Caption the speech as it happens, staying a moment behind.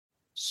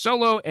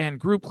Solo and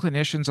group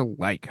clinicians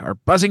alike are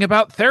buzzing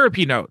about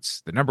Therapy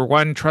Notes, the number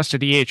one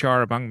trusted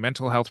EHR among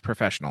mental health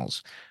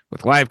professionals.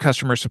 With live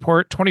customer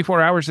support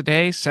 24 hours a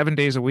day, 7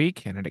 days a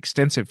week, and an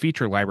extensive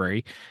feature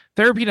library,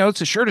 Therapy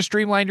Notes is sure to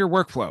streamline your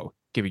workflow,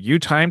 giving you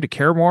time to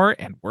care more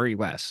and worry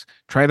less.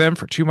 Try them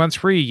for 2 months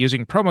free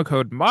using promo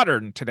code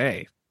MODERN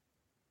today.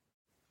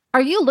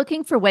 Are you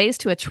looking for ways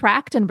to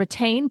attract and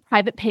retain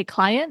private pay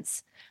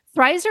clients?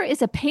 Thrizer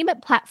is a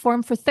payment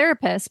platform for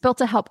therapists built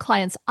to help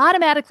clients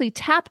automatically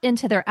tap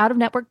into their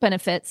out-of-network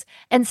benefits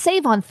and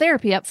save on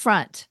therapy up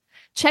front.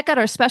 Check out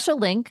our special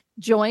link,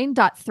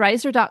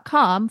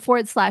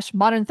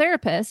 join.thrizer.com/modern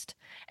therapist,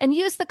 and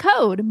use the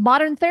code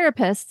Modern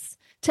Therapists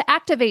to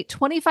activate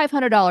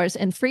 $2,500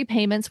 in free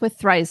payments with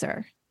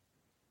Thrizer.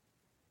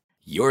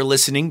 You're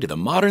listening to the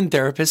Modern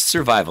Therapist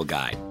Survival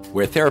Guide,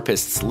 where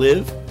therapists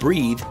live,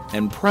 breathe,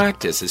 and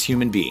practice as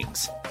human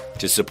beings.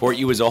 To support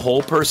you as a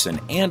whole person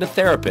and a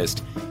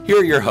therapist, here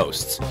are your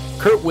hosts,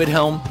 Curt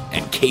Widhalm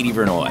and Katie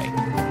Vernoy.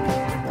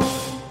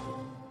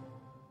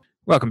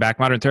 Welcome back,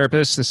 Modern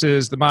Therapists. This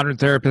is the Modern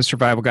Therapist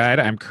Survival Guide.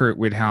 I'm Curt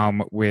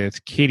Widhalm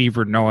with Katie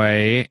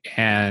Vernoy,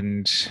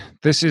 and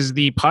this is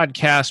the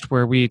podcast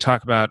where we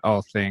talk about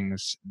all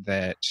things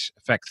that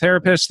affect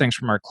therapists, things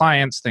from our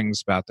clients,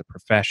 things about the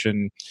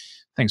profession,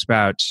 things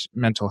about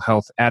mental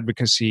health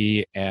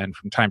advocacy, and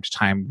from time to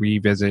time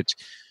revisit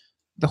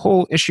the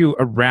whole issue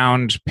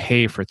around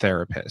pay for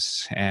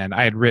therapists. And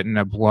I had written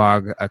a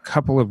blog a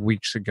couple of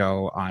weeks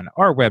ago on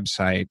our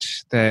website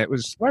that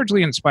was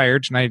largely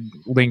inspired, and I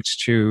linked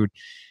to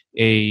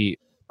a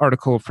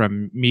article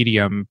from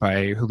Medium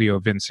by Julio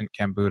Vincent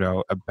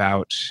Cambudo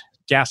about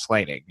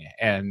gaslighting.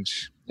 And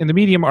in the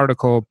Medium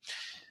article,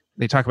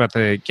 they talk about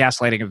the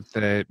gaslighting of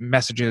the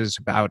messages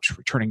about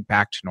returning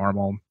back to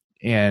normal.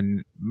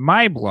 In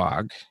my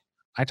blog,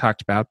 I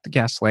talked about the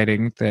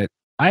gaslighting that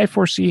I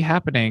foresee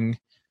happening,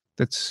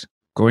 that's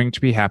going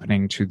to be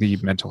happening to the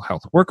mental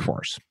health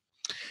workforce.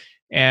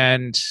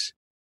 And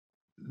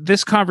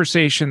this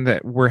conversation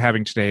that we're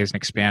having today is an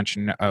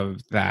expansion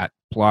of that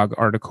blog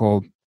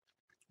article.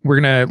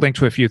 We're going to link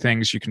to a few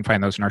things. You can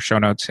find those in our show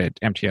notes at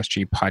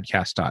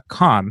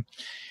mtsgpodcast.com.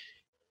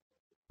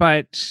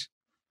 But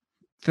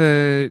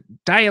the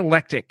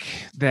dialectic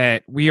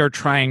that we are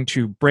trying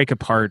to break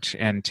apart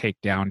and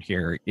take down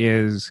here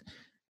is,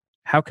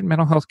 how can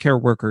mental health care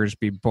workers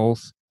be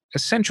both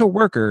essential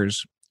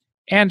workers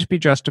and be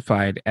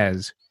justified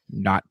as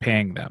not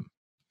paying them?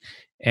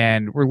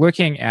 And we're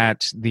looking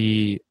at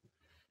the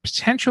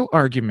potential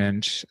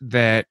argument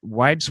that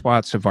wide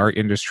swaths of our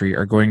industry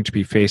are going to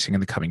be facing in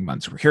the coming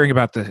months. We're hearing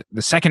about the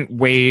second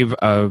wave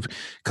of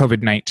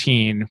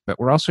COVID-19, but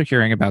we're also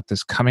hearing about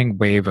this coming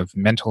wave of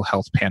mental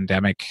health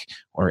pandemic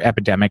or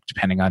epidemic,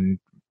 depending on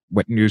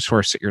what news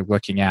source that you're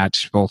looking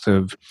at, both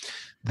of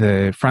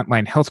the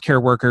frontline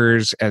healthcare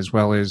workers, as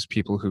well as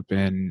people who've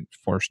been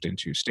forced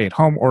into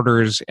stay-at-home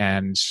orders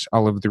and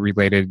all of the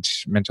related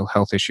mental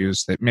health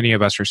issues that many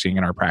of us are seeing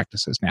in our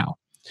practices now.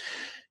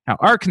 Now,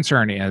 our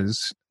concern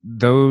is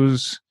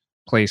those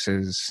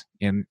places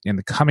in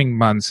the coming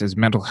months, as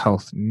mental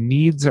health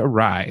needs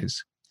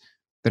arise,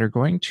 that are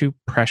going to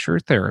pressure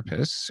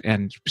therapists,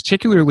 and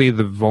particularly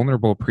the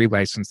vulnerable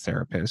pre-licensed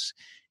therapists,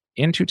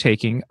 into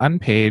taking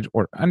unpaid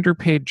or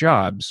underpaid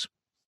jobs,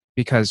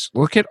 because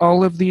look at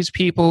all of these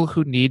people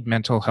who need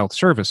mental health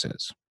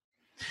services.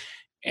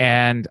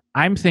 And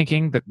I'm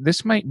thinking that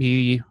this might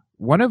be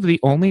one of the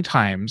only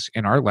times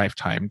in our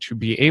lifetime to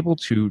be able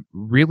to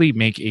really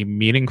make a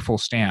meaningful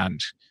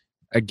stand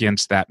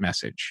against that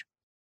message.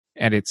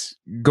 And it's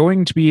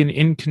going to be an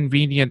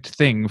inconvenient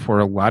thing for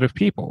a lot of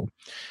people.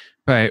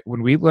 But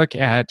when we look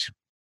at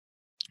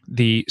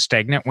the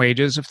stagnant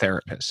wages of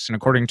therapists, and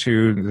according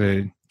to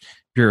the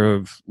Bureau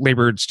of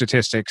Labor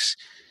Statistics,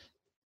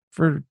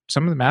 for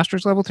some of the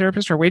master's level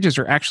therapists, our wages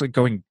are actually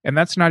going, and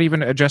that's not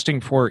even adjusting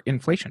for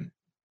inflation.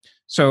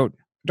 So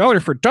dollar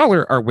for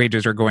dollar, our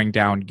wages are going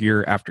down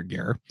year after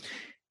year.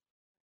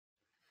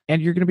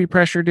 And you're going to be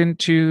pressured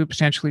into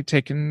potentially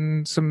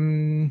taking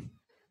some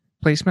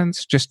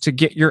placements just to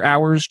get your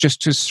hours,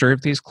 just to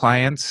serve these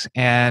clients.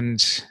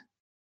 And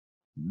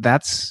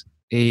that's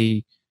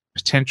a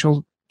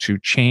potential to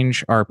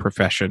change our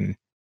profession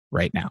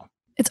right now.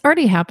 It's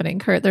already happening,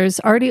 Curt. There's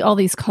already all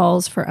these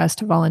calls for us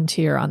to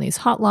volunteer on these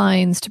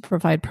hotlines to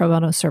provide pro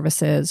bono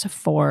services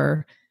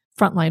for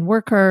frontline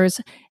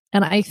workers.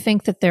 And I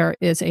think that there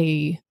is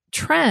a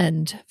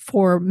trend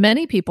for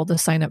many people to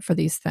sign up for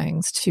these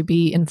things, to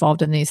be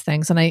involved in these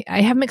things. And I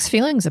have mixed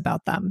feelings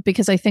about them,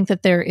 because I think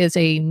that there is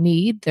a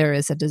need, there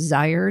is a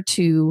desire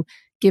to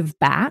give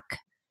back.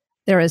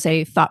 There is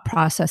a thought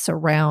process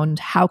around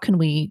how can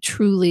we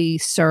truly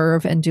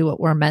serve and do what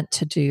we're meant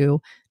to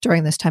do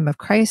during this time of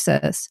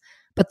crisis.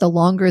 But the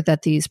longer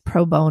that these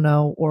pro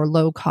bono or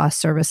low-cost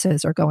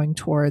services are going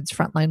towards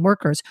frontline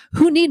workers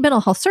who need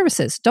mental health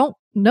services,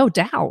 no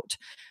doubt.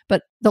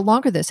 But the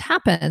longer this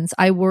happens,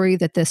 I worry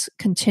that this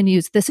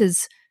continues. This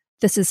is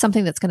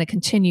something that's going to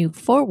continue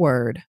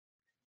forward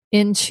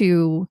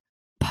into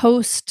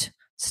post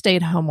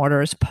stay-at-home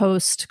orders,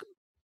 post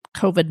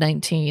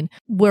COVID-19,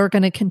 we're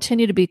going to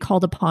continue to be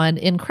called upon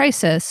in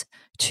crisis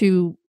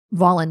to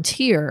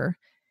volunteer.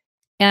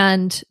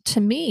 And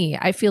to me,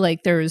 I feel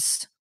like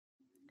there's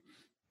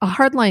a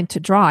hard line to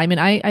draw. I mean,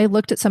 I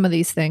looked at some of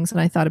these things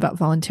and I thought about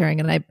volunteering,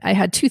 and I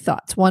had two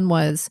thoughts. One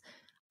was,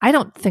 I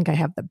don't think I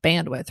have the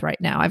bandwidth right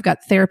now. I've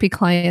got therapy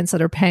clients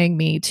that are paying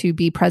me to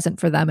be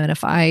present for them. And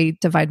if I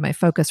divide my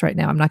focus right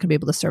now, I'm not going to be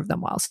able to serve them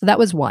well. So that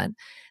was one.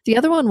 The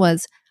other one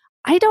was,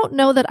 I don't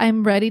know that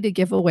I'm ready to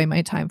give away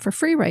my time for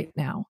free right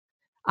now.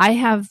 I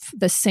have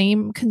the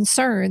same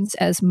concerns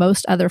as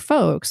most other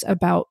folks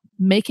about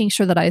making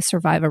sure that I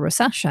survive a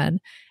recession,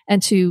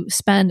 and to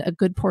spend a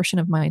good portion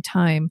of my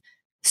time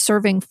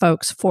serving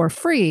folks for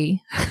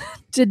free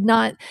did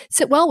not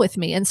sit well with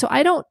me. And so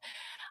I don't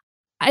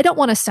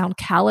want to sound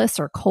callous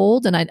or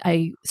cold, and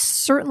I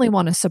certainly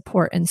want to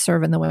support and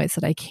serve in the ways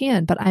that I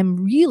can, but I'm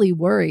really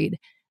worried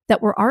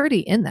that we're already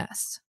in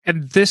this.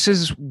 And this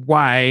is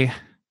why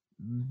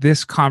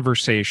this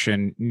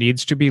conversation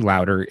needs to be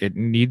louder. It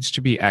needs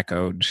to be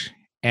echoed,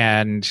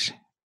 and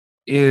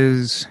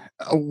is,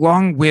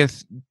 along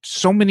with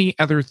so many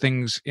other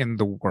things in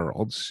the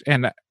world.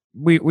 And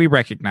we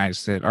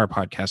recognize that our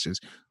podcast is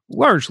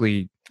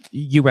largely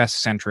US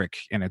centric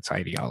in its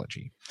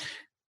ideology.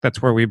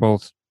 That's where we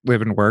both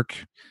live and work.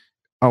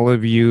 All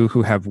of you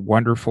who have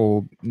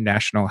wonderful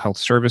national health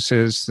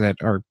services that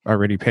are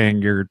already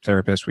paying your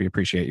therapist, we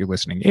appreciate you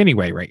listening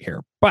anyway right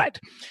here. But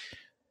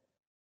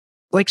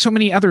like so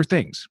many other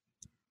things,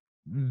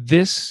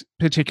 this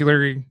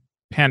particular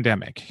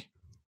pandemic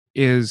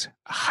is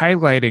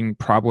highlighting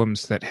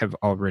problems that have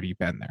already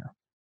been there,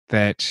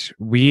 that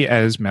we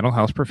as mental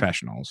health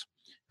professionals,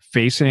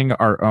 facing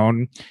our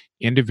own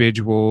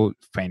individual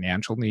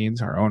financial needs,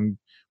 our own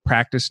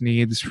practice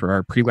needs for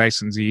our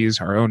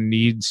pre-licensees, our own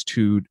needs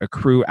to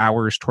accrue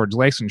hours towards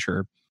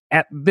licensure,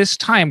 at this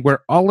time where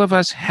all of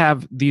us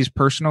have these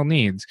personal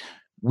needs,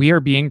 we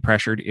are being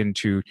pressured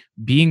into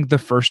being the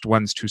first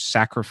ones to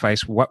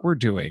sacrifice what we're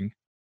doing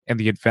and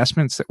the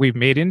investments that we've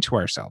made into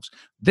ourselves.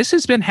 This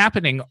has been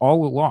happening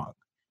all along.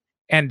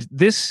 And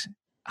this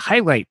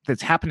highlight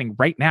that's happening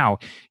right now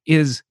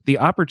is the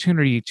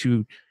opportunity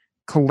to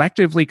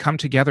collectively come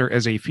together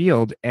as a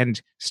field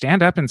and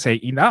stand up and say,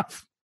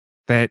 enough,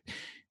 that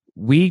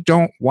we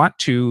don't want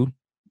to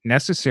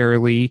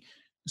necessarily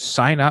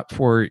sign up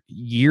for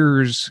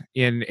years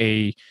in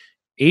a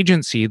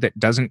agency that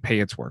doesn't pay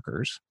its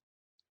workers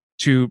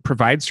to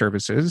provide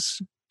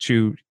services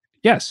to,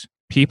 yes,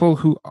 people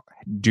who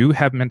do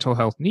have mental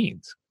health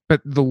needs.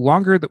 But the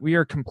longer that we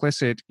are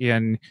complicit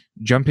in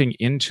jumping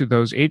into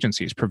those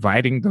agencies,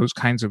 providing those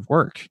kinds of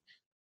work,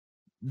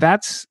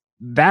 that's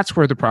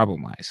where the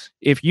problem lies.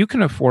 If you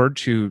can afford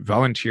to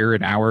volunteer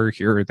an hour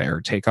here or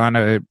there, take on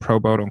a pro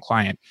bono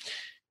client,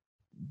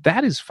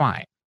 that is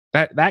fine.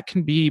 That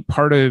can be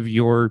part of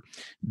your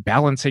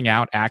balancing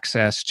out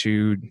access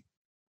to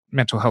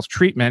mental health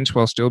treatment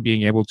while still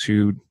being able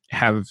to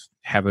have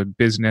a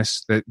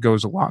business that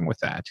goes along with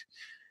that.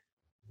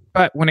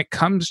 But when it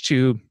comes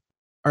to,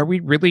 are we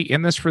really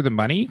in this for the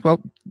money?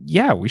 Well,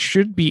 yeah, we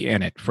should be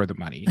in it for the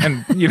money.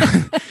 And,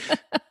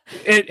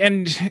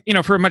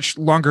 for a much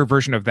longer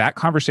version of that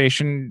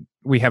conversation,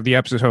 we have the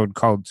episode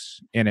called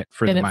In It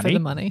for the Money. For the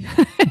money.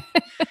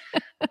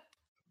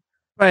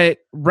 But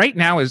right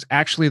now is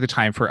actually the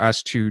time for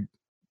us to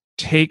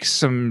take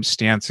some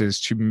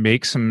stances to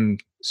make some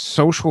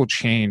social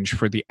change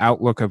for the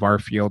outlook of our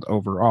field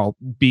overall,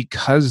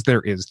 because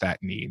there is that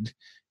need,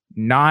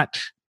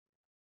 not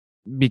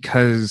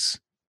because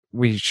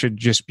we should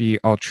just be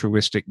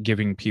altruistic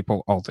giving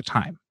people all the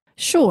time.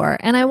 Sure.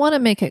 And I want to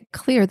make it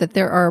clear that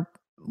there are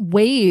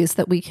ways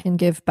that we can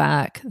give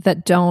back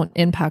that don't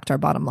impact our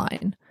bottom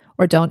line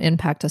or don't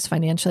impact us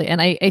financially.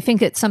 And I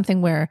think it's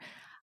something where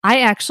I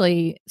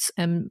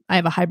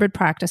have a hybrid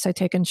practice. I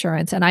take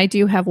insurance, and I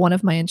do have one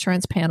of my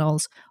insurance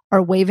panels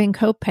are waiving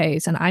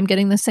co-pays, and I'm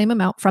getting the same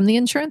amount from the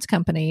insurance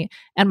company,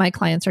 and my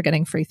clients are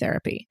getting free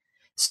therapy.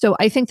 So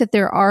I think that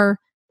there are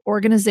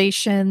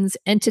organizations,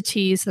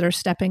 entities that are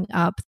stepping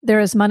up. There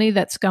is money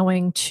that's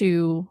going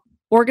to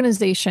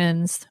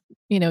organizations,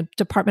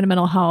 Department of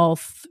Mental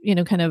Health,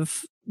 kind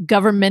of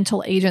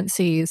governmental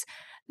agencies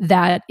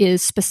that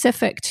is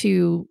specific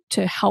to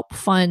help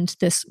fund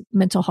this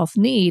mental health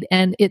need.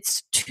 And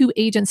it's to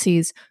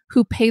agencies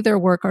who pay their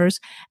workers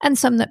and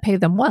some that pay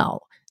them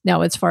well.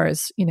 Now, as far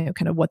as,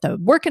 kind of what the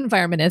work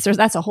environment is,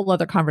 that's a whole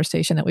other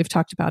conversation that we've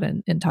talked about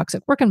in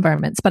toxic work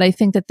environments. But I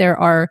think that there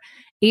are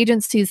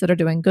agencies that are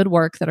doing good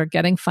work that are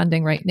getting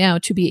funding right now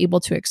to be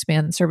able to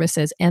expand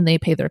services, and they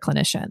pay their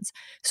clinicians.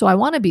 So I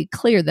want to be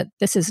clear that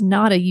this is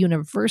not a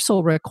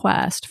universal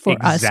request for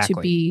us to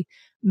be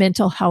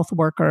mental health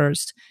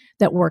workers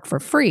that work for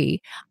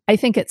free. I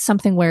think it's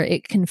something where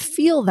it can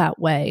feel that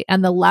way.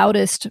 And the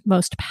loudest,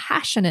 most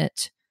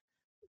passionate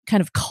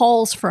kind of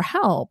calls for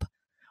help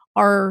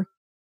are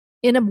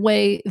in a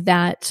way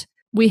that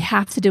we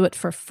have to do it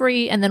for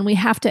free, and then we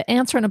have to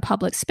answer in a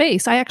public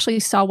space. I actually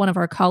saw one of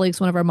our colleagues,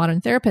 one of our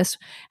modern therapists,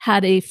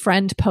 had a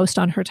friend post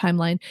on her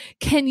timeline,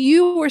 can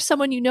you or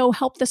someone you know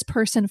help this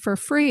person for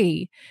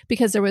free?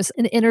 Because there was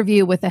an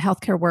interview with a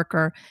healthcare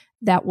worker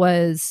that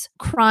was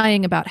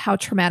crying about how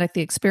traumatic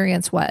the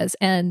experience was.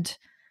 And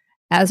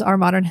as our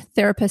modern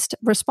therapist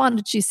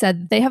responded, she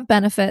said, they have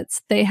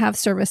benefits, they have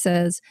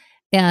services,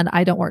 and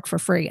I don't work for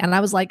free. And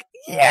I was like,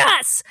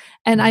 yes!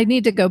 And I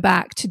need to go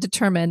back to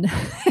determine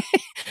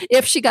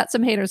if she got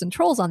some haters and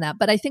trolls on that.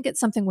 But I think it's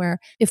something where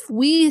if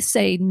we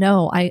say,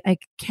 no, I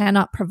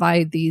cannot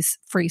provide these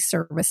free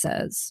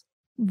services,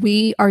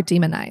 we are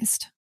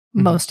demonized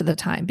most of the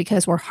time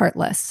because we're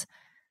heartless.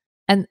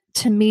 And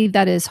to me,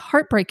 that is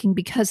heartbreaking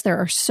because there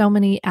are so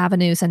many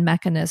avenues and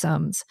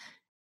mechanisms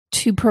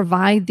to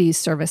provide these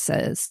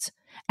services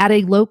at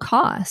a low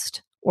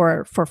cost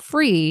or for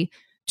free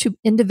to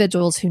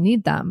individuals who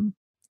need them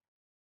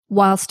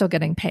while still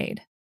getting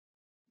paid.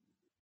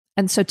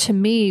 And so to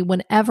me,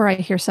 whenever I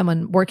hear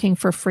someone working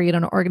for free at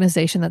an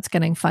organization that's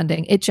getting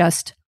funding, it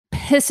just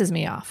pisses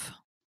me off.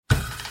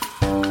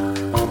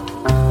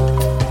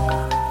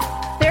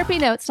 Therapy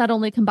Notes not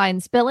only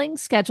combines billing,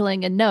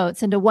 scheduling, and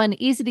notes into one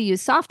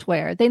easy-to-use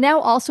software, they now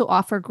also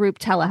offer group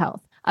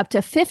telehealth, up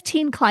to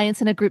 15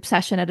 clients in a group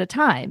session at a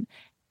time,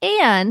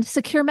 and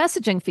secure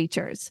messaging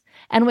features.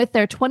 And with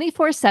their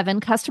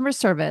 24/7 customer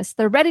service,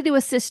 they're ready to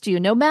assist you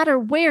no matter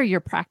where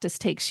your practice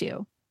takes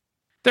you.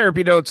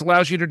 Therapy Notes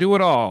allows you to do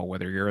it all.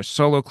 Whether you're a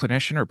solo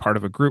clinician or part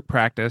of a group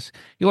practice,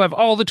 you'll have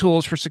all the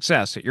tools for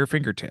success at your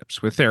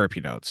fingertips with Therapy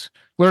Notes.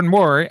 Learn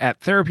more at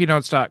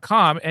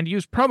therapynotes.com and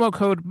use promo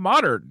code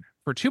MODERN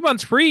for 2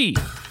 months free.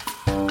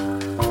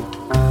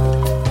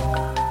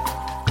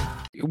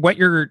 What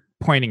you're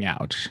pointing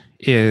out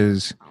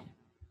is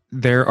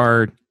there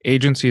are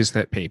agencies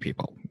that pay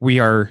people. We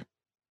are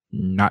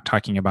not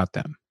talking about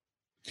them.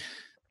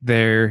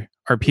 There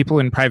are people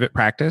in private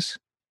practice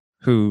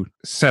who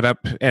set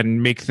up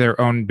and make their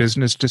own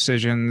business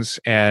decisions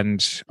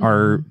and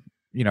are,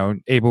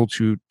 able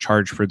to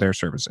charge for their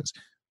services.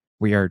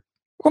 We are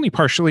only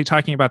partially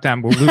talking about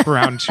them. We'll loop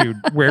around to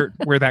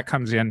where that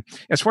comes in.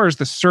 As far as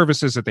the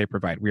services that they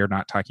provide, we are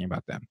not talking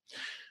about them.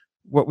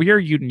 What we are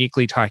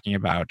uniquely talking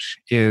about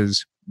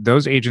is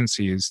those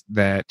agencies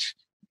that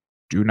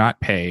do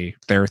not pay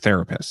their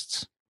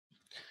therapists,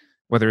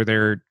 whether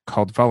they're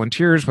called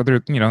volunteers, whether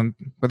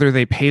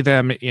they pay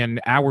them in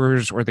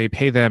hours or they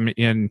pay them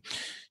in,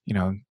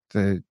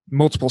 the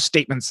multiple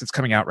statements that's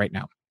coming out right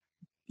now.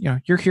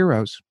 You're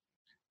heroes.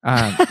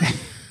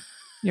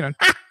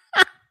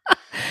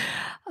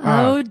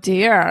 Oh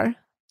dear.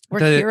 We're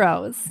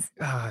heroes.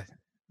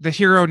 The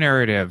hero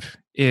narrative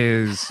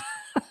is,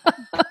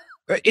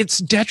 it's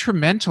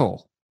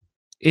detrimental.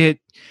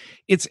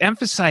 It's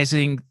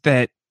emphasizing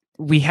that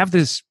we have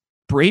this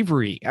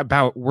bravery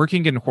about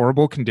working in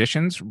horrible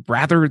conditions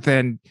rather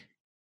than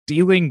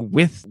dealing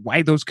with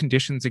why those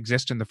conditions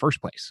exist in the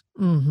first place.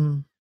 Mm-hmm.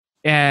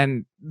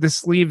 And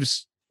this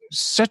leaves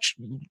such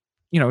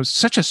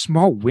a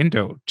small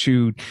window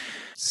to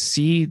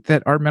see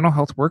that our mental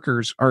health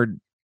workers are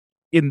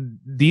in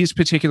these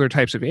particular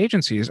types of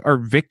agencies are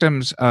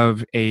victims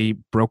of a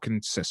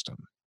broken system.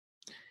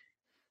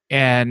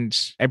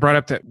 And I brought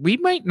up that we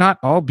might not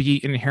all be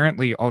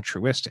inherently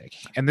altruistic.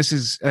 And this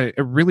is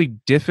a really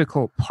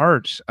difficult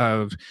part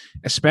of,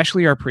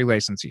 especially our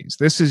pre-licensees.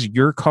 This is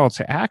your call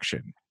to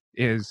action,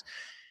 is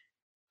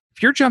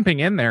if you're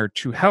jumping in there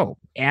to help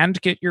and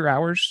get your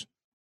hours,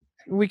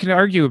 we can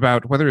argue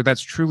about whether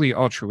that's truly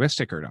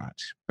altruistic or not.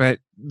 But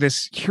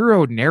this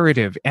hero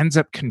narrative ends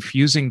up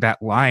confusing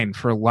that line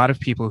for a lot of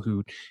people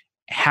who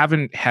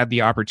haven't had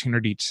the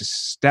opportunity to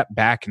step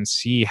back and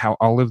see how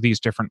all of these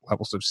different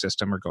levels of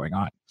system are going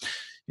on.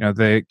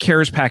 The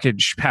CARES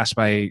package passed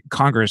by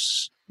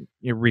Congress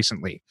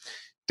recently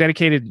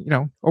dedicated,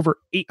 over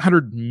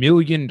 $800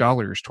 million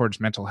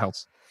towards mental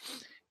health.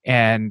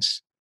 And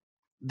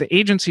the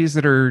agencies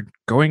that are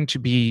going to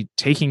be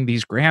taking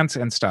these grants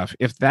and stuff,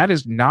 if that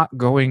is not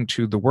going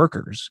to the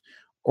workers,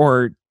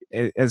 or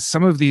as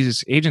some of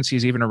these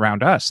agencies even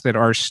around us that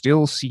are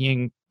still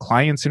seeing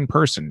clients in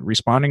person,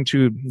 responding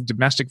to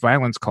domestic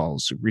violence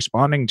calls,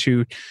 responding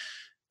to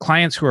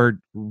clients who are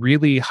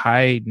really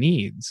high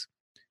needs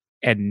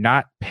and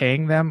not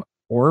paying them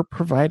or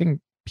providing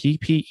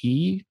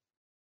PPE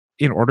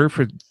in order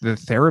for the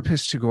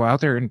therapist to go out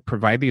there and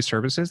provide these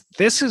services,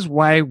 this is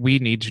why we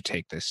need to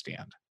take this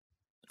stand.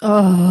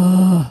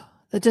 Oh,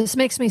 that just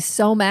makes me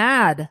so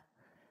mad.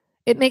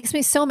 It makes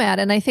me so mad.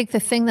 And I think the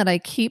thing that I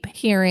keep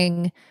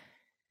hearing,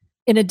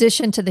 in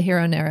addition to the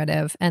hero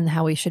narrative and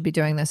how we should be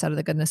doing this out of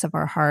the goodness of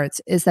our hearts,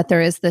 is that there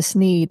is this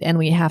need and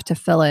we have to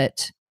fill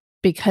it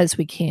because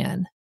we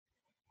can.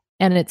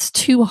 And it's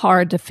too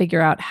hard to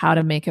figure out how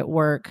to make it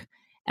work.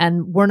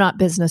 And we're not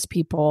business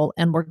people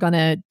and we're going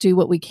to do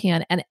what we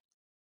can. And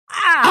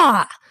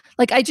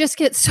I just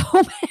get so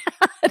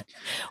mad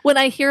when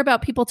I hear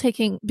about people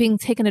being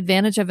taken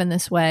advantage of in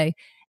this way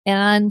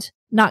and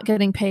not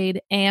getting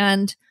paid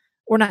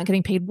or not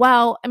getting paid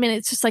well. I mean,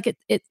 it's just like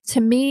it to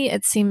me,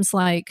 it seems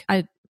like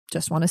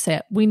just want to say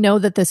it. We know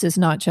that this is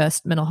not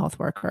just mental health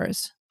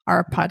workers.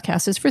 Our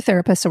podcast is for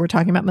therapists, so we're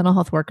talking about mental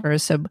health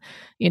workers. So,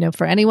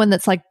 for anyone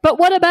that's like, but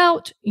what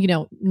about,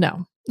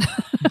 no.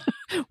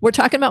 We're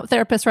talking about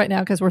therapists right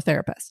now because we're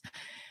therapists.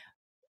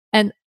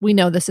 And we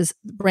know this is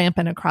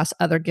rampant across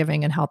other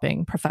giving and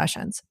helping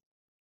professions.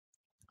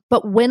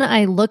 But when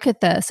I look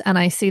at this and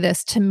I see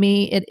this, to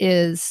me, it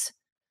is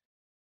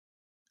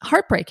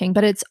heartbreaking,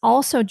 but it's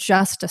also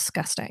just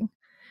disgusting.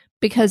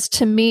 Because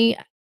to me,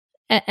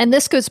 and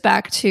this goes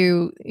back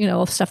to,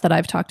 stuff that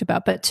I've talked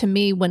about, but to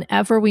me,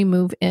 whenever we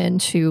move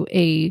into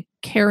a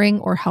caring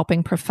or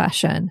helping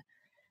profession,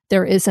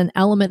 there is an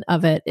element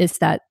of it is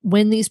that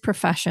when these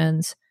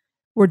professions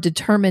were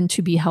determined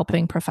to be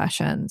helping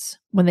professions,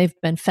 when they've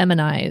been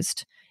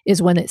feminized,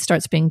 is when it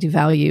starts being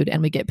devalued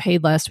and we get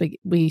paid less.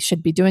 We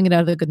should be doing it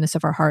out of the goodness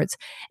of our hearts.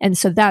 And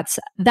so that's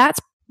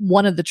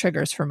one of the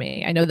triggers for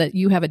me. I know that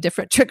you have a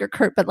different trigger,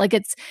 Curt, but like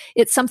it's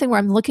something where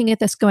I'm looking at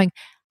this going,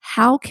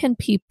 how can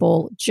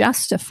people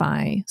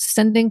justify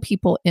sending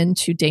people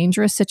into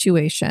dangerous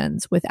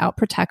situations without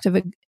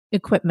protective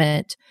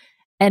equipment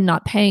and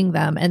not paying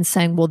them and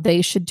saying, well,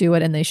 they should do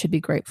it and they should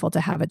be grateful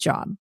to have a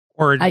job?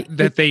 Or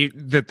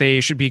that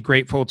they should be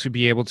grateful to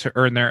be able to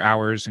earn their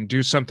hours and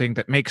do something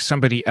that makes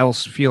somebody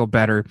else feel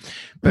better.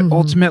 But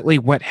ultimately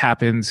what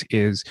happens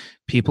is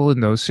people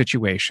in those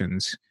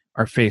situations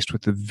are faced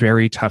with the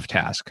very tough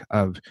task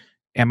of,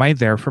 am I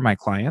there for my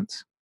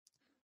clients?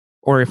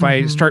 Or if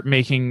I start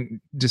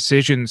making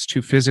decisions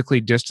to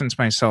physically distance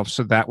myself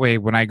so that way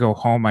when I go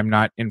home, I'm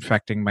not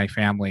infecting my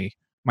family,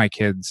 my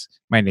kids,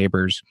 my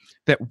neighbors,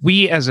 that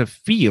we as a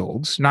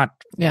field, not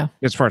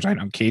as far as I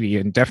know, Katie,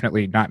 and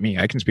definitely not me,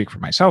 I can speak for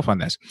myself on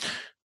this.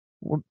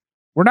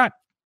 We're not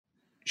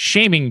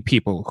shaming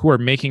people who are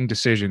making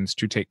decisions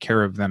to take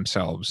care of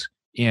themselves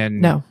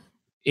in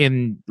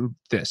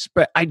this.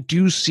 But I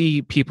do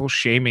see people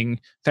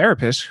shaming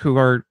therapists who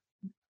are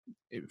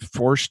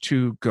forced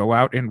to go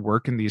out and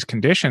work in these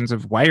conditions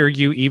of why are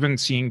you even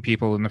seeing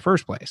people in the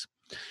first place?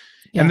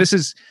 Yeah. And this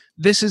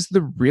is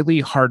the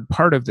really hard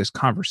part of this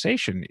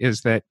conversation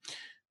is that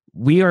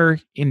we are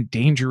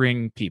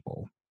endangering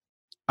people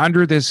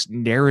under this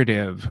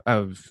narrative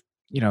of,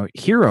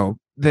 hero,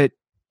 that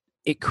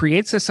it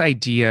creates this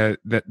idea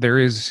that there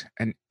is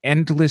an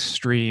endless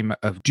stream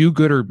of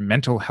do-gooder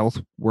mental health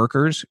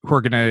workers who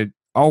are going to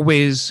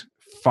always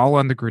fall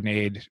on the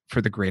grenade for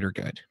the greater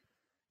good,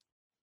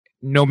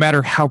 no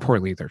matter how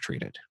poorly they're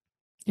treated.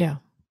 Yeah.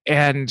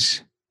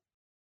 And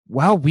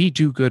while we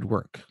do good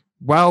work,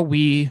 while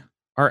we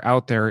are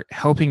out there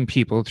helping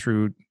people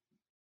through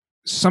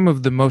some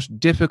of the most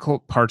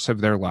difficult parts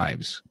of their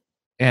lives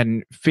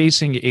and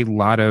facing a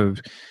lot of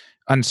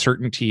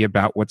uncertainty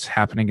about what's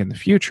happening in the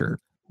future,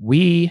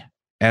 we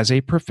as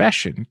a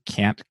profession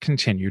can't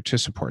continue to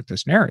support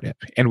this narrative,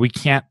 and we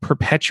can't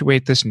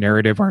perpetuate this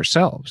narrative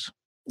ourselves.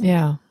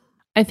 Yeah.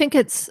 I think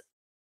it's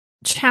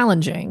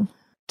challenging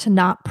to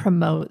not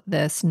promote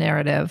this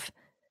narrative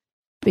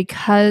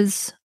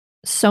because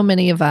so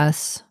many of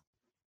us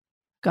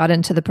got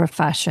into the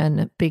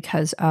profession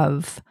because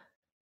of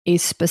a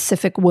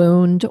specific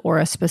wound or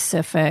a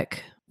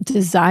specific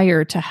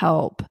desire to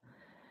help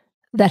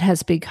that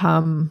has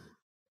become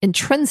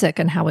intrinsic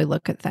in how we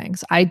look at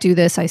things. I do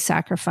this, I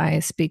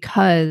sacrifice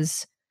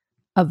because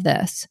of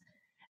this.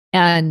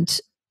 And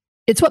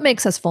it's what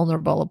makes us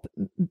vulnerable.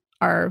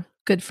 Our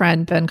good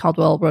friend Ben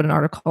Caldwell wrote an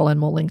article,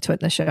 and we'll link to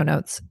it in the show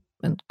notes,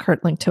 and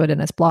Curt linked to it in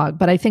his blog.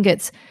 But I think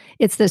it's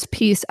this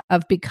piece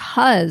of,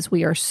 because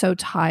we are so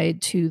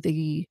tied to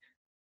the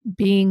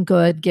being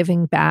good,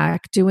 giving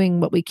back, doing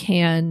what we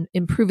can,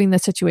 improving the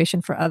situation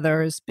for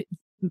others,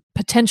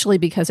 potentially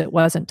because it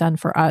wasn't done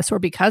for us or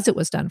because it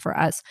was done for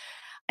us.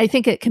 I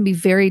think it can be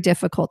very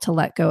difficult to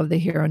let go of the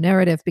hero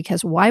narrative,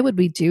 because why would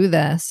we do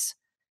this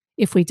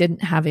if we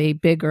didn't have a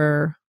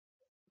bigger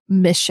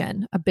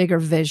mission, a bigger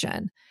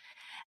vision?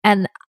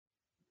 And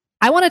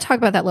I want to talk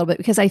about that a little bit,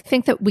 because I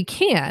think that we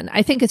can.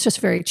 I think it's just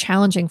very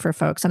challenging for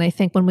folks. And I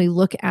think when we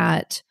look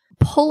at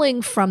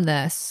pulling from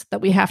this,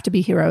 that we have to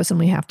be heroes and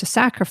we have to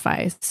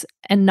sacrifice,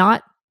 and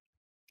not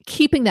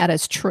keeping that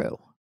as true.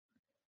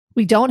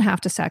 We don't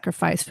have to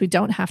sacrifice. We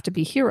don't have to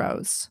be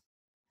heroes.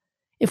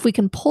 If we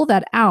can pull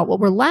that out, what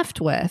we're left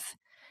with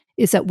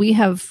is that we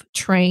have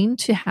trained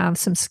to have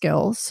some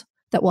skills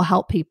that will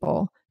help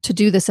people to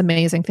do this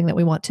amazing thing that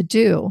we want to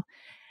do.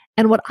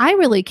 And what I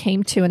really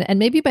came to, and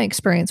maybe my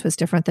experience was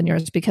different than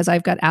yours because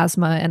I've got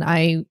asthma and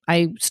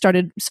I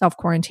started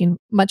self-quarantine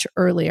much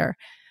earlier.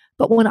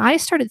 But when I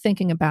started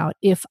thinking about,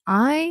 if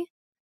I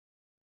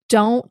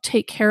don't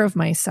take care of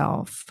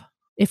myself,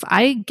 if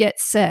I get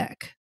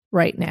sick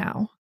right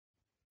now,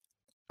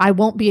 I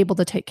won't be able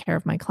to take care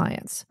of my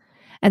clients.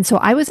 And so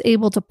I was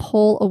able to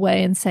pull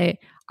away and say,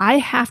 I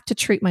have to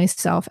treat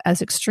myself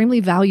as extremely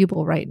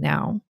valuable right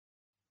now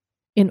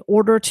in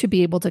order to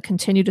be able to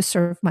continue to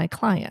serve my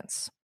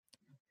clients.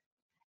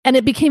 And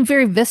it became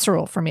very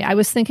visceral for me. I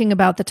was thinking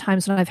about the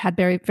times when I've had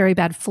very, very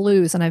bad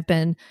flus and I've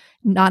been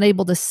not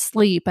able to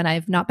sleep and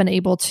I've not been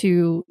able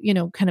to,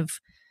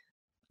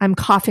 I'm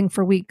coughing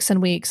for weeks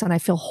and weeks and I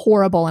feel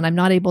horrible and I'm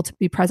not able to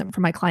be present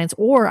for my clients,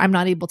 or I'm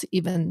not able to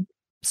even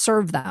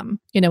serve them,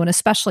 and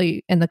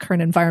especially in the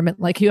current environment,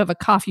 like you have a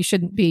cough, you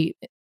shouldn't be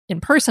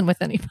in person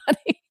with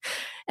anybody.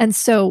 And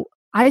so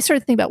I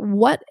started thinking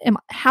about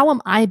how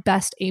am I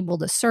best able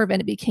to serve?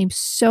 And it became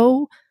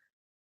so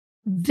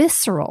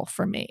visceral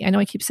for me. I know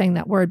I keep saying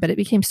that word, but it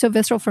became so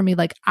visceral for me.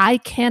 Like, I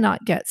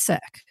cannot get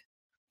sick.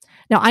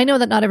 Now, I know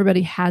that not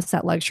everybody has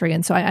that luxury.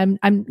 And so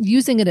I'm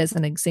using it as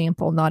an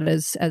example, not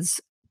as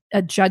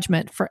a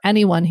judgment for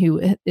anyone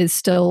who is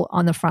still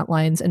on the front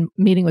lines and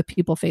meeting with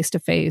people face to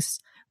face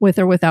with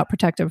or without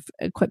protective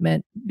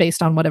equipment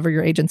based on whatever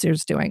your agency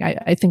is doing.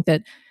 I think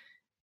that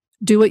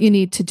do what you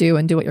need to do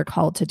and do what you're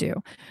called to do.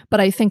 But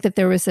I think that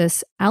there was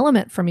this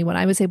element for me when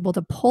I was able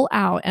to pull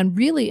out and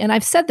really, and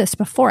I've said this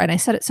before, and I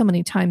said it so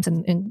many times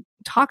in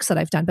talks that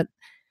I've done, but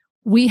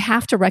we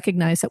have to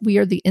recognize that we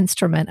are the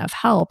instrument of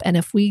help. And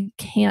if we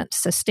can't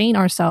sustain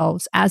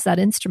ourselves as that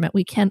instrument,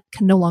 we can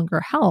no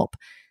longer help.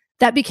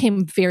 That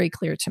became very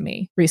clear to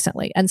me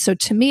recently. And so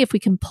to me, if we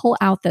can pull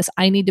out this,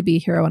 I need to be a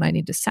hero and I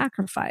need to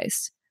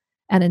sacrifice.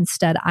 And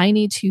instead, I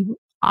need to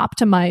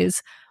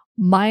optimize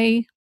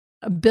my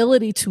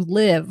ability to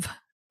live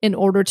in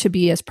order to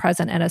be as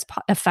present and as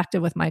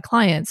effective with my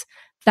clients.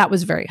 That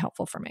was very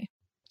helpful for me.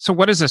 So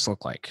what does this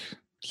look like?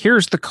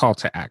 Here's the call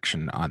to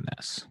action on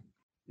this.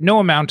 No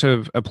amount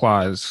of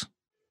applause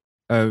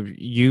of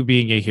you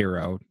being a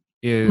hero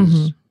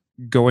is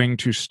going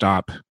to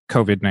stop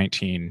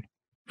COVID-19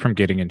 from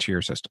getting into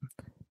your system.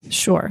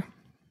 Sure.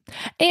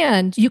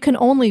 And you can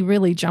only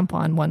really jump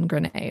on one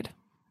grenade,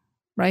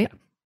 right?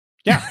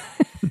 Yeah.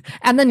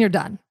 And then you're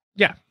done.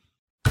 Yeah.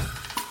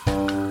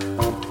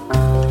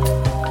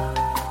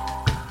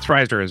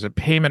 Thrizer is a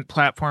payment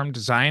platform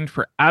designed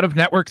for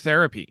out-of-network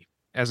therapy.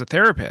 As a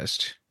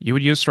therapist, you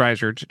would use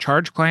Thrizer to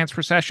charge clients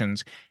for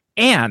sessions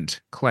and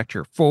collect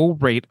your full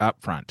rate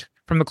upfront.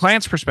 From the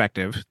client's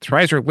perspective,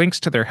 Thrizer links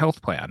to their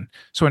health plan,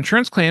 so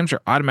insurance claims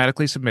are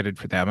automatically submitted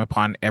for them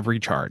upon every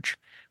charge.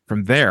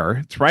 From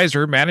there,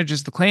 Thrizer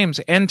manages the claims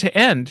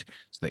end-to-end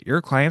so that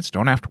your clients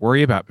don't have to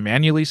worry about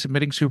manually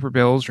submitting super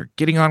bills or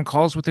getting on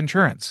calls with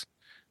insurance.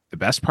 The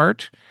best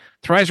part?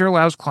 Thrizer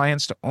allows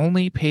clients to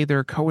only pay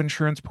their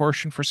co-insurance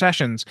portion for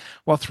sessions,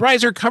 while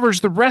Thrizer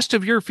covers the rest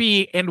of your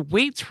fee and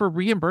waits for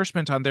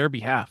reimbursement on their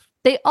behalf.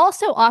 They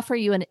also offer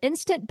you an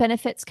instant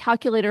benefits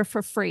calculator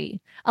for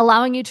free,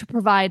 allowing you to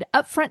provide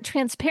upfront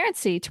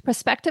transparency to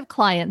prospective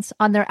clients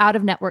on their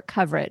out-of-network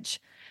coverage.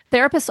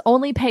 Therapists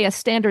only pay a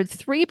standard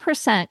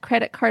 3%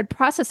 credit card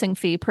processing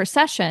fee per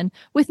session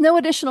with no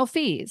additional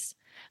fees.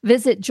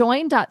 Visit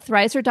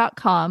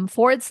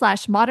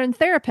join.thrizer.com/modern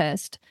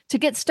therapist to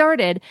get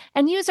started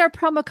and use our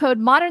promo code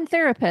Modern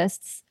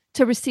Therapists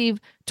to receive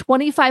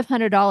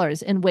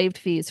 $2,500 in waived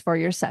fees for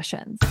your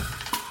sessions.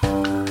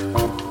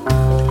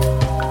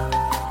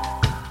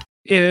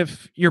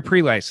 If you're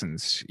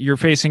pre-licensed, you're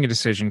facing a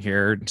decision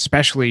here,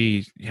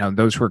 especially,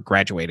 those who are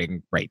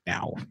graduating right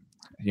now,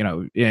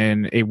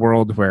 in a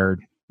world where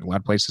a lot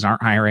of places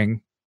aren't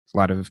hiring, a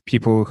lot of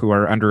people who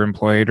are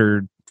underemployed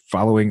are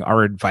following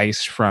our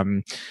advice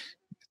from,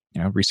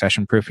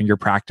 recession-proofing your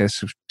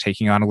practice, of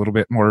taking on a little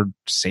bit more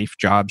safe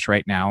jobs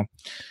right now.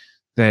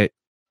 That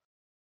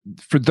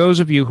for those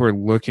of you who are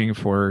looking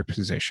for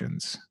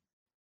positions,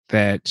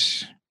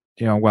 that,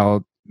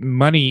 while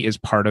money is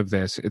part of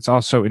this, it's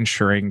also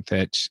ensuring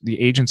that the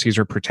agencies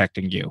are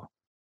protecting you.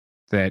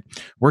 That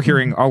we're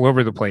hearing all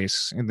over the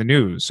place in the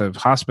news of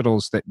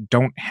hospitals that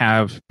don't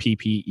have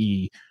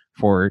PPE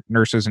for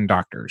nurses and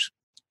doctors,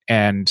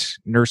 and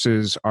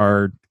nurses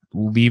are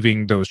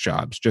leaving those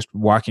jobs, just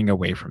walking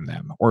away from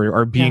them, or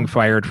are being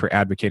fired for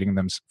advocating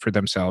for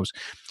themselves.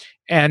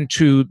 And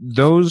to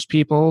those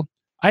people,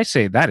 I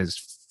say that is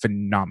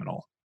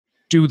phenomenal.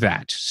 Do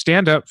that.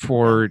 Stand up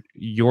for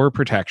your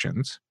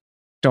protections.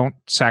 Don't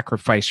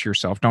sacrifice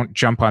yourself. Don't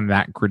jump on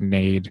that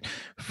grenade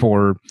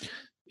for,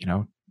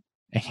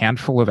 a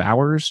handful of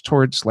hours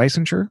towards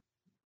licensure.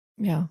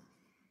 Yeah.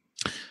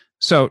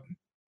 So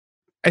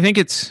I think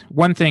it's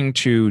one thing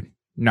to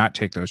not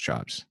take those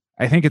jobs.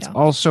 I think it's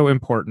also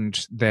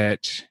important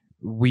that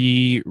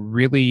we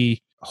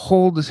really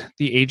hold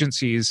the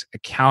agencies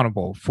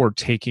accountable for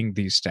taking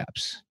these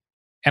steps.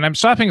 And I'm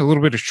stopping a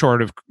little bit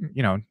short of,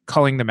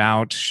 calling them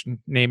out,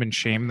 name and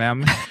shame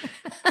them,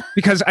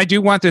 because I do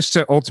want this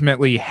to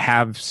ultimately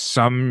have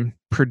some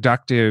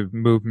productive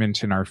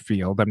movement in our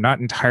field. I'm not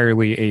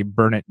entirely a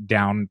burn it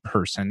down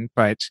person,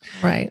 but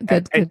right.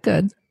 Good.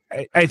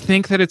 I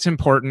think that it's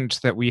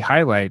important that we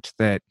highlight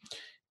that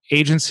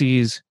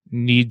agencies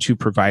need to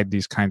provide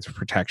these kinds of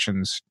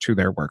protections to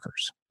their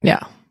workers. Yeah.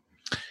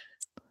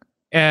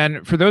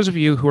 And for those of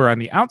you who are on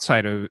the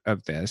outside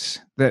of this,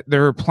 that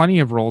there are plenty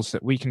of roles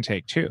that we can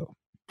take too.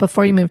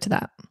 Before you move to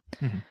that,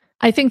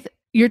 I think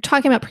you're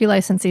talking about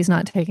pre-licensees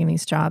not taking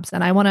these jobs.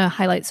 And I want to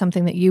highlight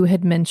something that you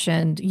had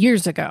mentioned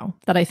years ago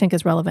that I think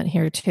is relevant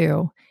here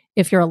too.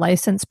 If you're a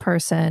licensed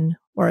person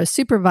or a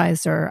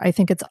supervisor, I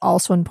think it's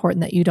also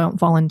important that you don't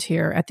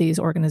volunteer at these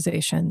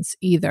organizations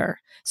either,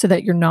 so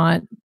that you're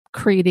not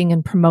creating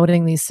and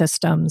promoting these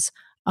systems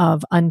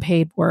of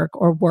unpaid work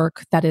or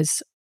work that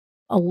is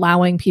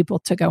allowing people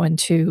to go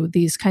into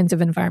these kinds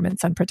of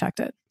environments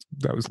unprotected.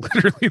 That was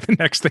literally the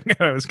next thing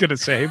I was going to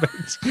say. But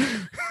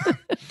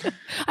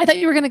I thought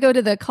you were going to go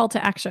to the call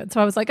to action. So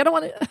I was like, I don't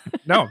want to.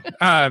 No,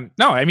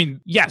 I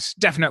mean, yes,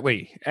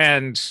 definitely.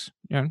 And,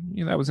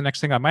 that was the next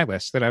thing on my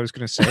list that I was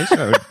going to say.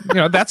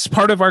 So, that's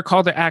part of our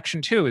call to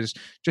action too, is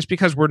just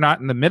because we're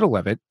not in the middle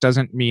of it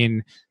doesn't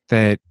mean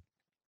that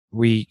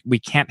we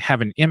can't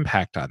have an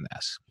impact on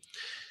this.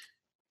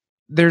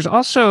 There's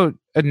also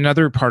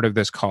another part of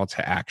this call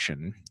to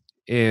action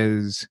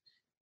is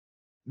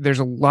there's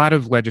a lot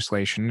of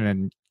legislation,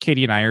 and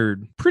Katie and I are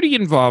pretty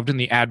involved in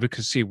the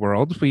advocacy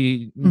world.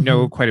 We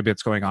know quite a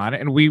bit's going on,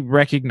 and we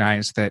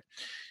recognize that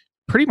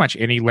pretty much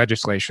any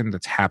legislation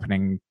that's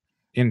happening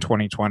in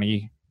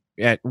 2020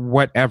 at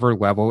whatever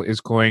level is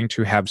going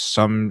to have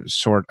some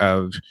sort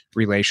of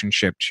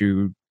relationship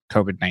to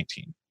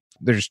COVID-19.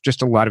 There's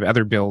just a lot of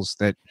other bills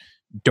that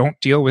don't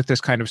deal with this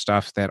kind of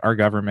stuff that our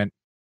government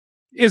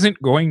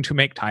isn't going to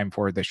make time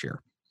for this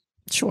year.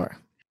 Sure.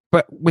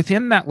 But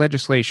within that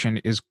legislation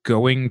is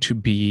going to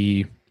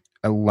be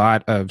a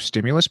lot of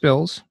stimulus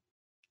bills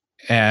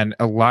and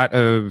a lot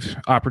of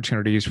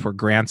opportunities for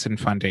grants and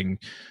funding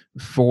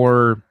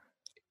for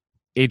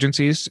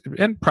agencies,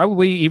 and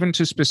probably even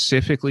to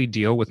specifically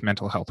deal with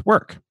mental health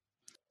work.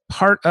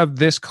 Part of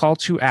this call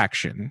to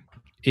action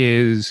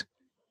is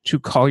to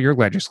call your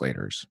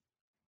legislators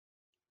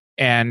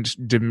and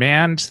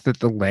demand that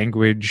the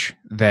language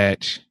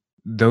that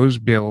those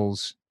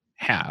bills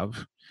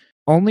have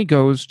only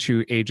goes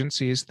to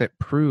agencies that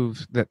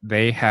prove that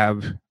they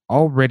have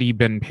already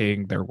been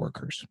paying their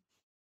workers.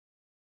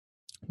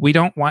 We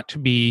don't want to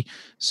be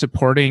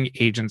supporting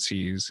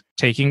agencies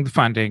taking the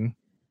funding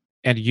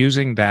and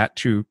using that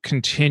to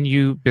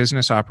continue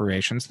business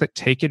operations that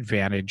take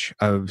advantage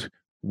of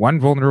one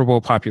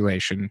vulnerable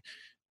population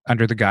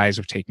under the guise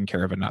of taking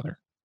care of another.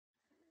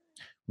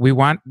 We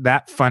want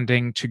that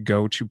funding to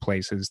go to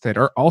places that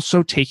are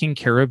also taking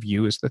care of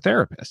you as the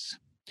therapist.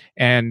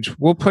 And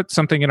we'll put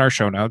something in our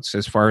show notes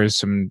as far as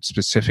some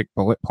specific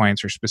bullet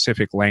points or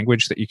specific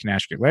language that you can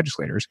ask your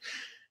legislators.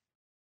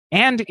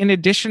 And in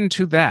addition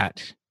to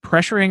that,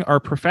 pressuring our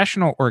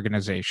professional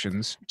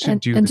organizations to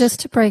do and just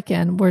to break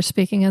in, we're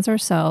speaking as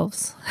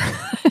ourselves.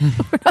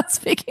 We're not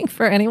speaking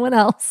for anyone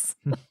else.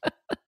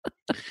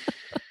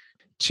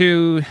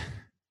 To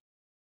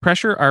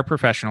pressure our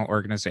professional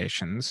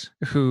organizations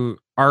who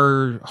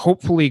are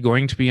hopefully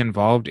going to be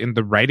involved in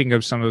the writing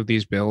of some of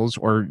these bills,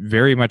 or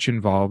very much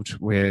involved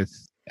with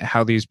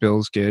how these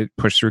bills get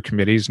pushed through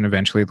committees and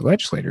eventually the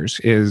legislators,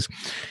 is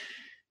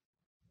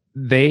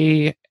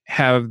they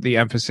have the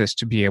emphasis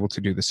to be able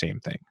to do the same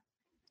thing.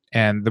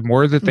 And the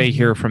more that they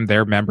hear from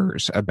their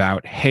members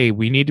about, hey,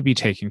 we need to be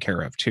taken care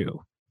of too.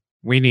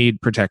 We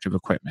need protective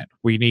equipment.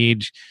 We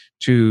need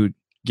to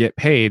get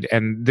paid.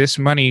 And this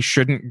money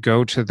shouldn't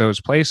go to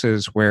those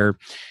places where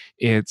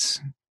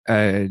it's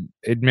an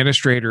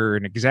administrator or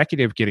an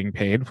executive getting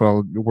paid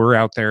while we're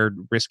out there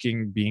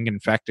risking being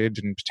infected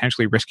and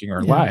potentially risking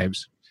our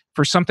lives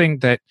for something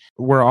that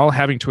we're all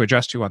having to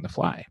adjust to on the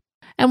fly.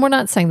 And we're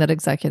not saying that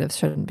executives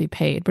shouldn't be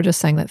paid. We're just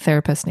saying that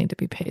therapists need to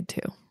be paid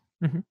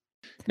too.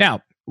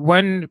 Now,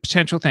 one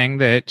potential thing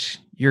that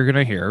you're going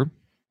to hear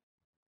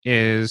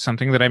is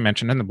something that I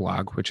mentioned in the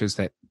blog, which is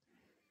that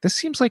this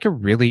seems like a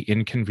really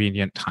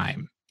inconvenient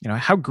time.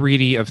 How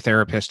greedy of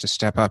therapists to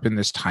step up in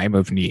this time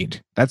of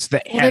need. That's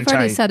the They've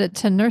already said it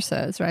to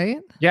nurses, right?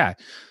 Yeah.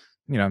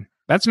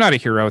 That's not a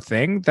hero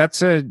thing.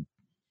 That's a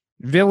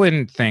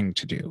villain thing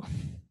to do.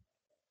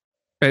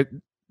 But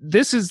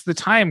this is the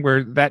time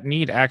where that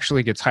need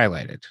actually gets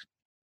highlighted.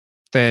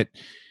 That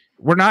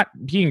we're not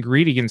being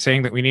greedy and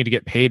saying that we need to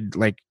get paid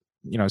like,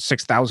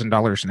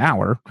 $6,000 an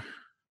hour.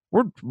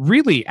 We're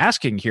really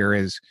asking here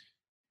is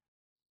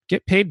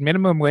get paid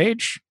minimum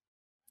wage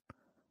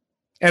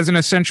as an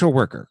essential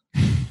worker.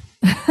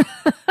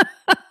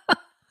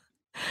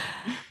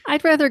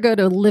 I'd rather go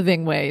to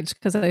living wage,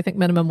 because I think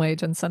minimum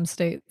wage in some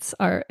states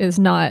is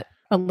not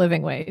a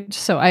living wage.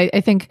 So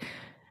I think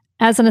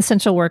as an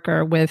essential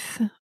worker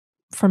with,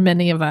 for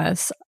many of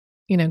us,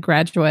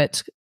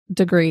 graduate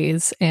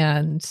degrees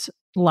and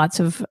lots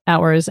of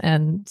hours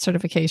and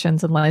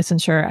certifications and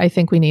licensure, I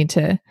think we need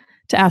to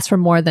ask for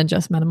more than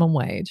just minimum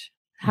wage.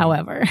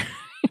 However,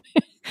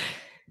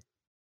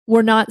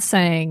 we're not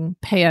saying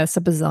pay us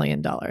 $1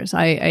 bazillion.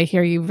 I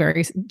hear you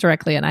very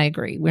directly, and I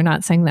agree. We're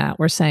not saying that.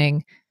 We're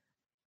saying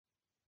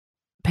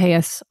pay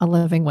us a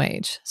living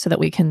wage so that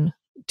we can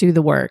do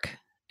the work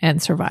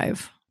and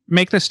survive.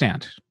 Make the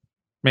stand.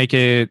 Make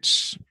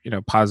it,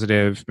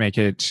 positive. Make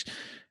it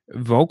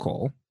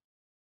vocal.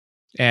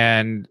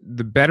 And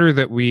the better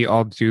that we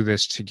all do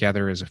this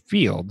together as a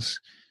field,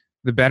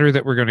 the better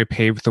that we're going to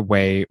pave the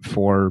way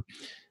for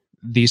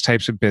these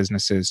types of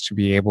businesses to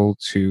be able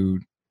to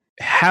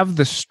have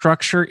the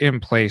structure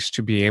in place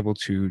to be able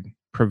to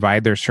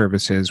provide their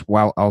services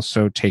while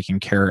also taking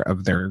care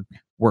of their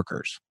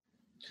workers.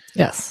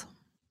 Yes.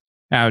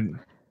 Now, a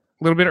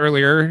little bit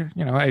earlier,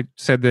 I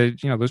said that,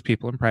 those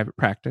people in private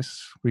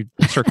practice, we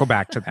circle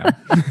back to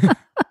them.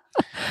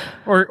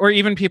 or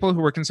even people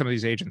who work in some of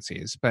these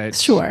agencies. But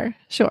Sure.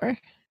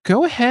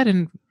 Go ahead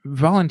and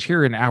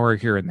volunteer an hour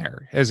here and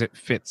there as it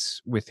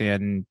fits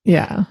within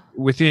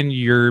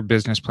your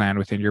business plan,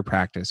 within your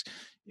practice.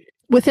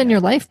 Within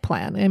your life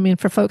plan. I mean,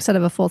 for folks that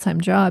have a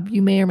full-time job,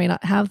 you may or may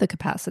not have the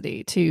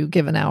capacity to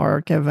give an hour,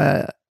 or give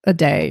a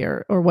day,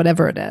 or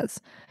whatever it is.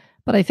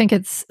 But I think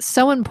it's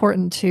so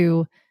important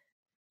to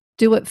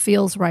do what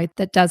feels right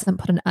that doesn't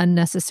put an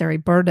unnecessary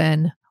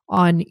burden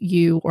on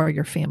you or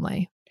your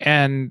family.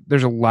 And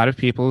there's a lot of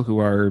people who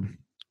are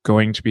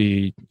going to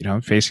be,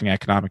 facing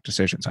economic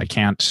decisions. I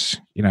can't,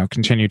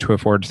 continue to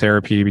afford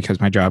therapy because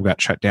my job got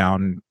shut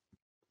down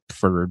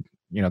for,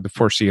 the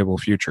foreseeable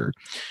future,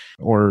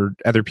 or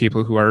other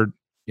people who are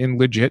in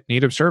legit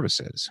need of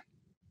services.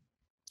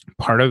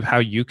 Part of how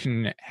you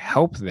can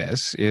help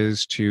this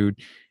is to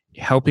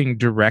helping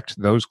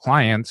direct those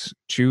clients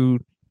to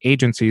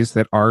agencies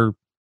that are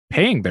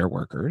paying their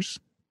workers,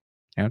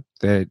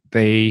 that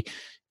they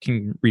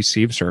can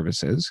receive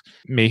services,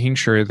 making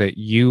sure that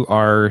you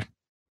are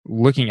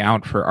looking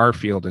out for our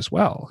field as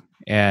well.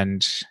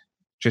 And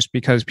just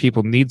because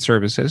people need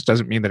services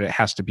doesn't mean that it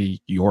has to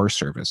be your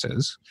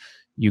services.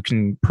 You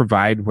can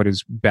provide what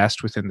is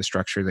best within the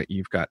structure that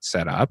you've got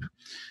set up.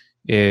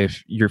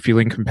 If you're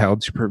feeling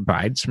compelled to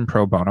provide some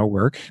pro bono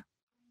work,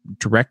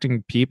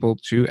 directing people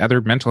to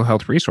other mental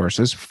health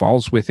resources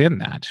falls within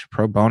that.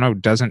 Pro bono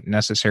doesn't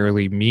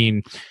necessarily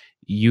mean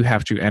you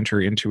have to enter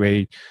into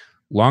a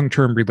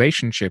long-term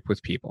relationship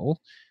with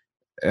people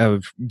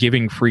of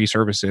giving free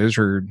services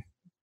or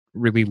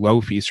really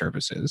low fee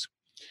services,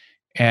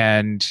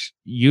 and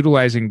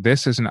utilizing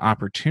this as an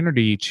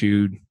opportunity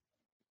to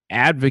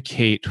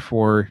advocate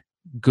for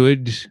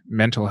good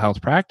mental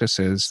health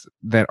practices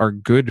that are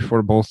good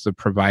for both the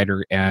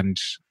provider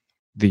and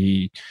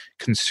the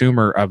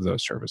consumer of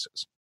those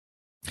services.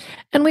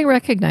 And we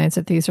recognize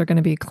that these are going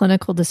to be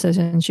clinical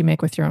decisions you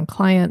make with your own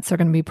clients. They're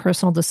going to be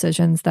personal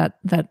decisions that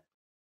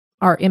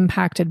are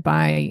impacted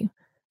by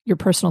your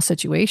personal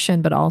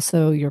situation, but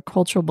also your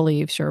cultural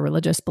beliefs, your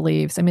religious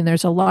beliefs. I mean,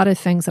 there's a lot of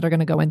things that are going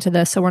to go into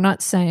this. So we're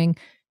not saying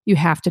you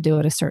have to do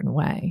it a certain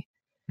way.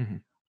 Mm-hmm.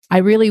 I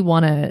really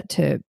want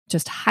to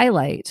just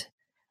highlight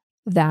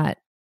that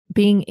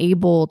being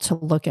able to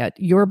look at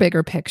your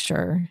bigger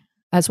picture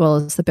as well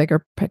as the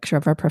bigger picture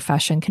of our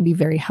profession can be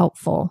very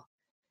helpful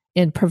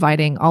in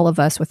providing all of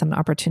us with an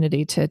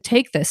opportunity to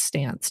take this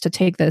stance, to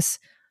take this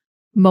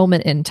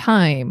moment in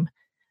time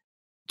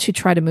to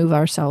try to move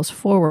ourselves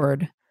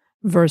forward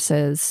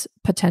versus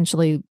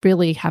potentially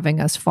really having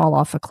us fall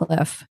off a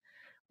cliff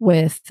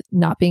with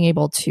not being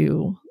able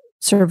to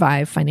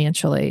survive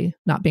financially,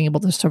 not being able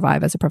to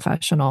survive as a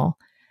professional,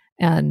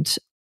 and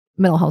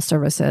mental health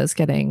services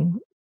getting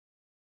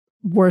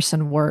worse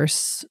and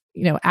worse,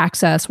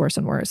 access worse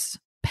and worse,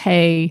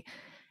 pay.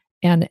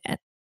 And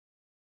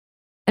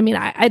I mean,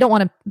 I don't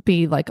want to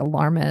be like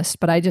alarmist,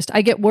 but I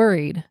get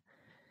worried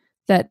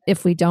that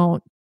if we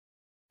don't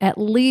at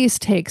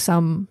least take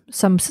some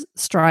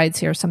strides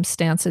here, some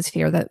stances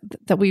here,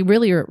 that we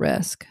really are at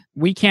risk.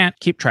 We can't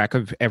keep track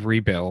of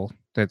every bill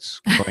that's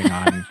going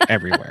on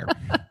everywhere.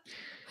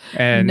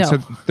 And so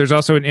there's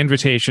also an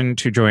invitation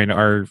to join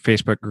our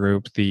Facebook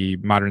group, the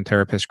Modern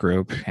Therapist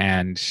group.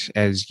 And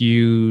as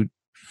you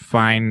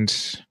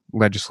find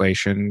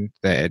legislation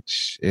that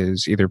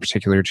is either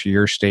particular to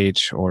your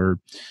state or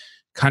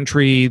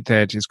country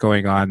that is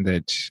going on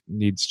that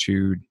needs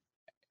to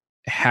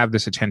have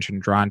this attention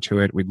drawn to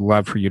it, we'd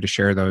love for you to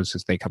share those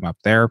as they come up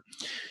there.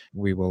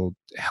 We will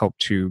help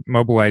to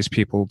mobilize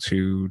people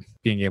to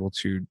being able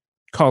to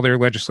call their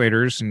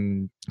legislators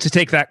and to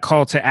take that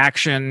call to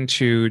action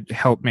to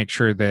help make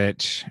sure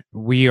that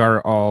we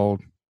are all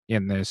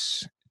in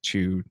this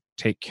to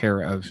take care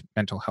of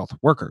mental health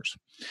workers.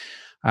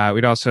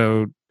 We'd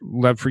also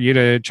love for you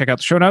to check out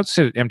the show notes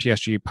at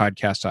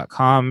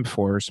mtsgpodcast.com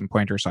for some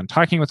pointers on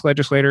talking with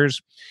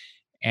legislators.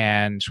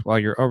 And while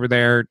you're over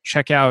there,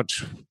 check out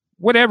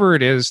whatever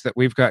it is that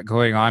we've got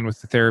going on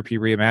with the Therapy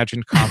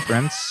Reimagine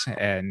conference.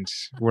 And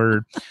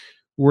we're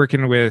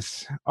working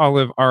with all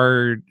of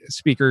our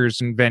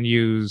speakers and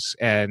venues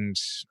and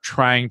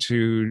trying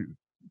to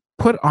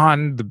put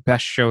on the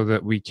best show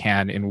that we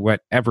can in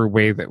whatever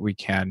way that we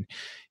can,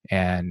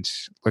 and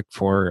look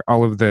for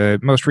all of the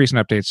most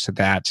recent updates to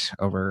that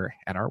over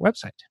at our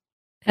website.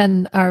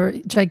 And our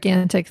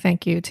gigantic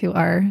thank you to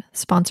our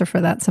sponsor for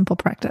that, Simple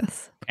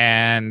Practice.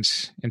 And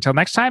until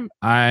next time,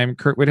 I'm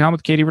Curt Widhalm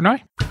with Katie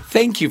Vernoy.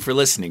 Thank you for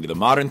listening to the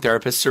Modern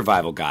Therapist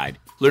Survival Guide.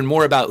 Learn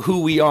more about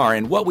who we are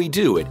and what we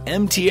do at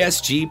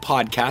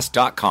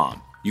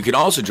mtsgpodcast.com. You can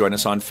also join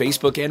us on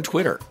Facebook and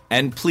Twitter.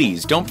 And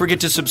please don't forget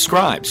to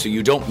subscribe so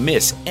you don't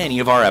miss any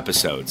of our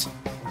episodes.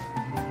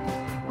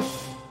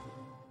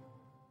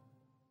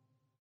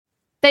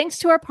 Thanks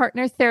to our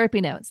partner,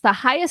 Therapy Notes, the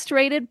highest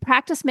rated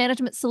practice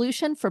management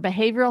solution for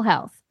behavioral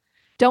health.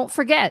 Don't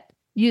forget,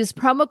 use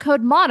promo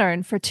code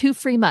MODERN for 2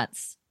 free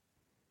months.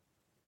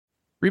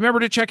 Remember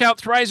to check out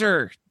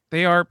Thrizer.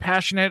 They are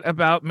passionate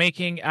about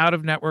making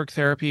out-of-network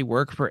therapy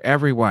work for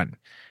everyone.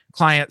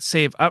 Clients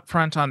save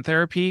upfront on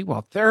therapy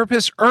while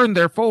therapists earn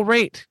their full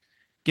rate.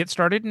 Get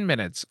started in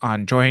minutes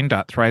on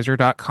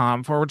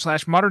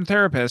join.thrizer.com/modern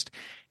therapist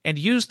and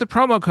use the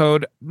promo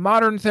code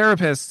modern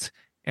therapists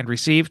and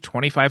receive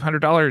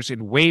 $2,500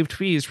 in waived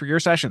fees for your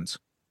sessions.